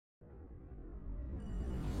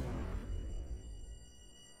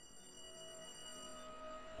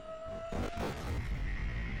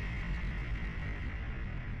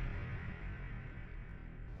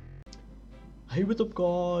Hey, what's up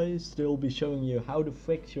guys? Today I'll be showing you how to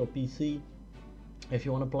fix your PC if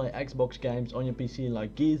you want to play Xbox games on your PC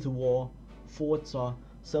like Gears of War, Forza,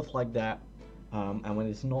 stuff like that, and when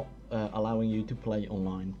it's not allowing you to play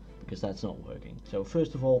online because that's not working. So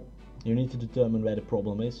first of all, you need to determine where the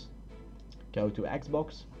problem is. Go to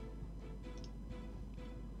Xbox,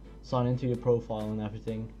 sign into your profile and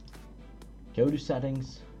everything, go to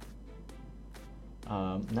settings,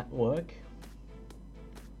 network.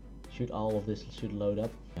 All of this should load up.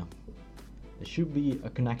 Yeah. There should be a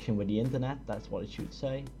connection with the internet, that's what it should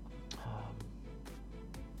say.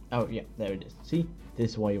 Oh yeah, there it is. See,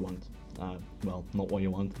 this is what you want. Well, not what you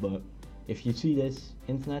want, but if you see this,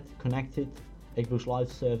 internet connected, Xbox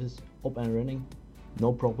Live service up and running,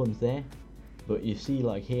 no problems there. But you see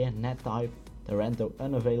like here, net type, Teredo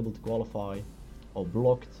unavailable to qualify, or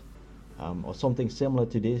blocked, or something similar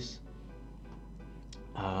to this.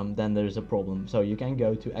 Then there's a problem. So you can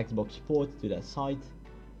go to Xbox support, to that site,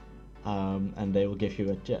 and they will give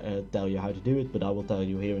you tell you how to do it, but I will tell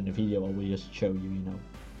you here in the video. I will just show you,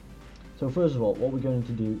 So first of all, what we're going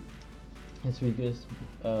to do is we're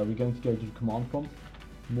going to go to the command prompt,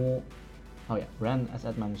 run as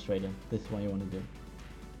administrator. This is what you want to do.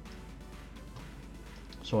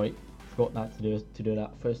 Sorry, forgot that to do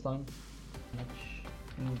that first time.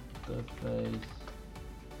 Interface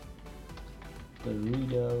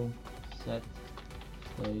Teredo set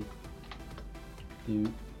state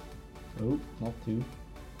to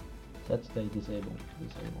set state disable.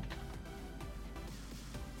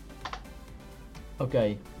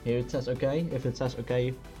 Okay, here it says okay. If it says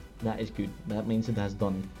okay, that is good. That means it has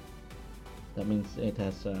done it. That means it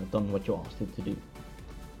has done what you asked it to do.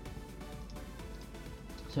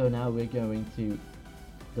 So now we're going to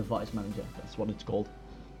device manager. That's what it's called.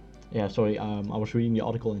 Yeah, sorry, I was reading the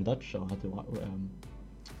article in Dutch, so I had to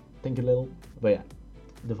think a little. But yeah,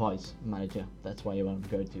 device manager, that's where you want to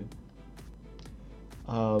go to.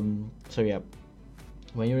 So yeah,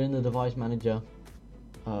 when you're in the device manager,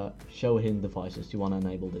 show hidden devices, you want to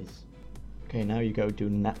enable this. Okay, now you go to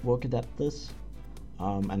network adapters,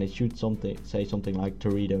 and it should say something like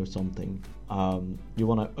Teredo something. You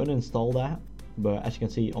want to uninstall that, but as you can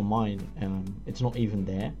see on mine, it's not even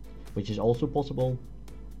there, which is also possible.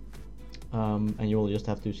 And you will just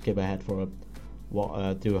have to skip ahead for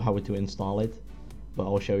how to install it, but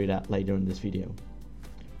I'll show you that later in this video.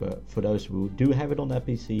 But for those who do have it on their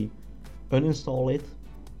PC, uninstall it.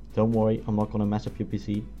 Don't worry, I'm not gonna mess up your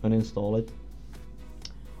PC. Uninstall it,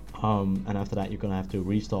 and after that you're gonna have to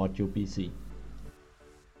restart your PC.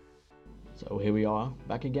 So here we are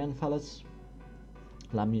back again, fellas.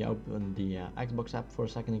 Let me open the Xbox app for a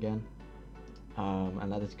second again, and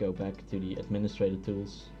let us go back to the administrator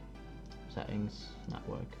tools. Settings,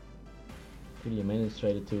 network, to the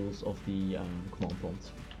administrator tools of the command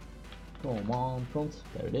prompt.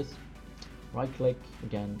 There it is. Right click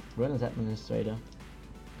again, run as administrator.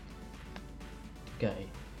 Okay,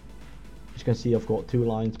 as you can see, I've got two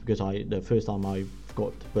lines because the first time I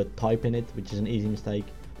forgot to put type in it, which is an easy mistake.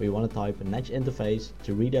 We want to type a netch interface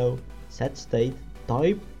Teredo set state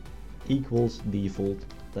type equals default.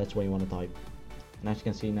 That's what you want to type. And as you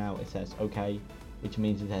can see now, it says okay, which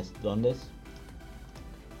means it has done this.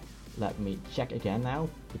 Let me check again now,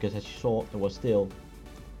 because as you saw, it was still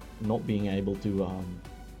not being able to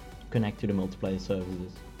connect to the multiplayer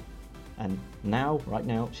services. And now, right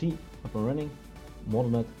now, see, up and running,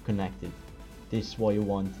 Modernut connected. This is what you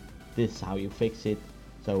want. This is how you fix it.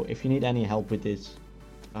 So if you need any help with this,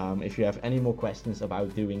 if you have any more questions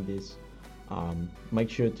about doing this,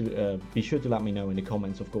 make sure to be sure to let me know in the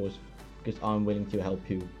comments, of course, because I'm willing to help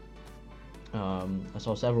you. I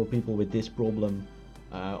saw several people with this problem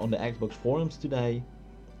on the Xbox forums today,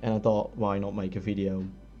 and I thought, why not make a video?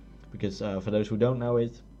 Because for those who don't know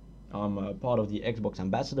it, I'm part of the Xbox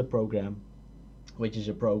Ambassador program, which is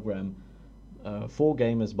a program for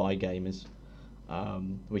gamers by gamers,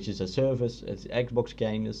 which is a service. It's Xbox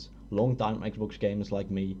gamers, long-time Xbox gamers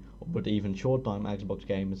like me, but even short-time Xbox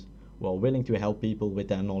gamers who are willing to help people with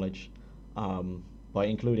their knowledge, by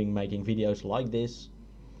including making videos like this,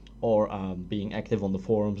 or being active on the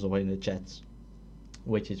forums or in the chats,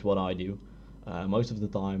 which is what I do most of the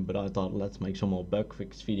time. But I thought, let's make some more bug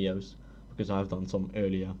fix videos, because I've done some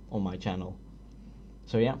earlier on my channel.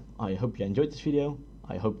 So yeah, I hope you enjoyed this video.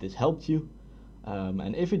 I hope this helped you,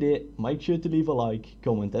 and if it did, make sure to leave a like,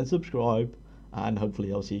 comment and subscribe, and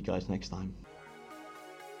hopefully I'll see you guys next time.